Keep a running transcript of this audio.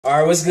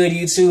Alright, what's good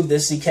YouTube?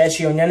 This is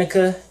Ikechi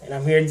Onyenaka, and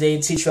I'm here today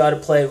to teach you how to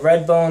play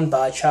Redbone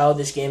by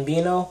Childish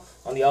Gambino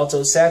on the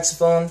alto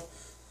saxophone.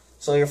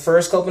 So your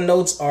first couple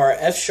notes are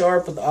F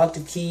sharp with the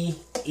octave key,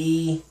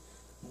 E,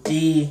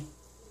 D,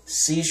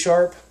 C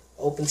sharp,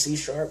 open C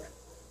sharp.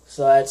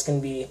 So that's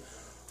going to be...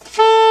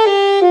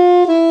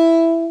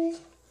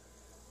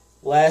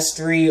 Last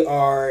three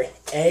are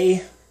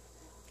A,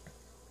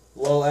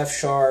 low F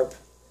sharp,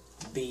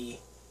 B.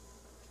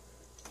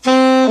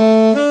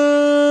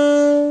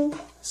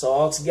 So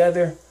all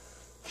together.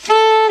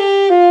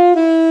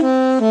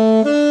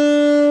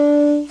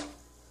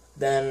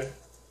 Then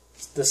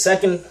the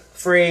second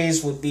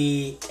phrase would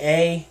be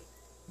A,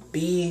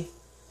 B,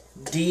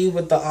 D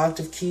with the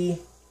octave key,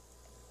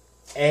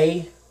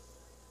 A,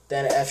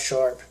 then F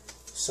sharp.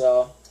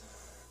 So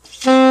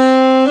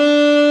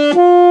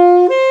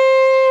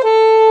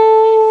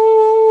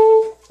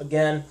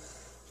again.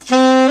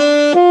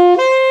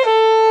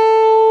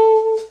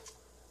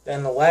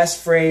 Then the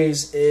last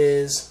phrase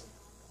is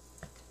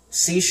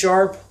C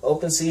sharp,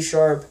 open C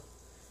sharp,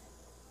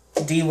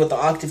 D with the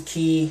octave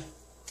key,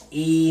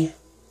 E,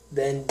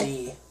 then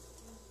D.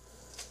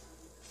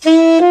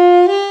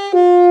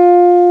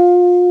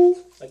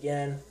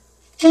 Again.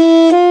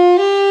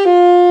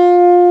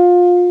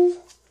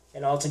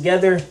 And all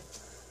together.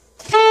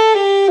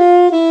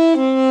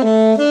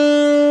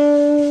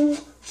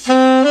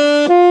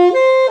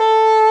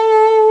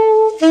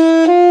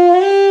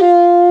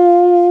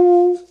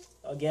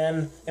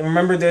 Again, and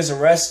remember there's a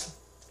rest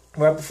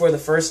right before the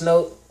first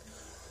note.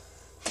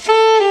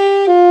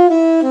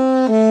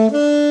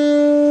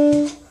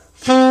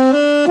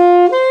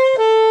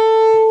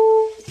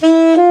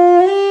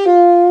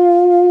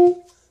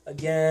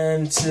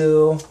 Again,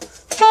 two.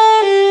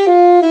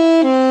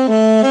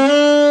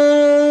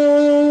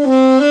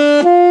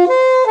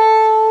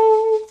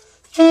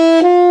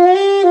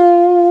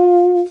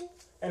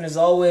 And as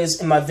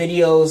always, in my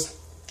videos,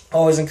 I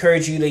always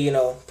encourage you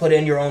to, put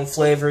in your own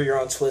flavor, your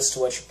own twist to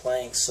what you're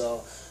playing.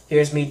 So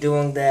here's me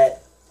doing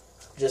that,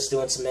 just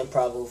doing some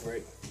improv over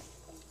it.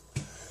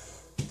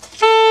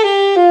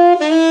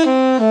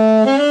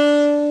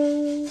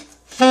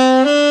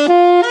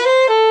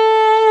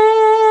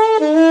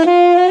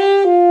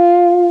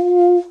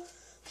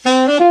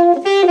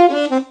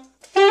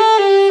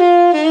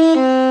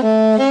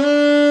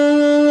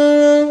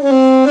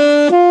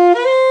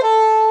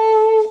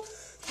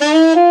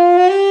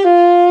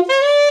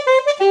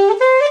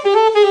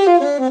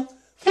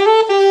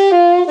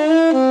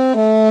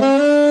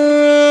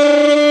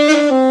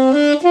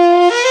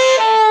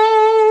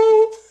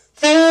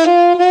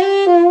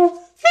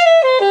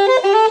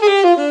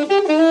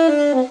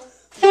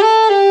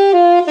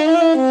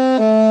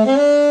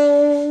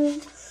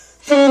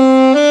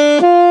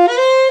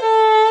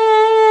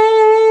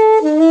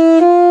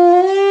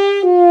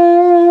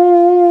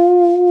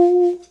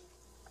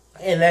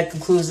 And that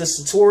concludes this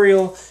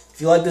tutorial.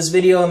 If you like this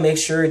video, make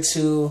sure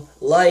to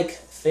like,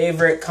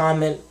 favorite,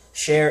 comment,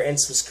 share, and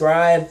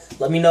subscribe.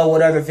 Let me know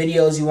what other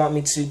videos you want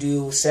me to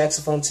do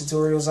saxophone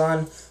tutorials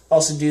on.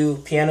 Also do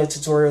piano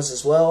tutorials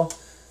as well.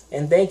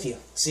 And thank you.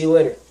 See you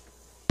later.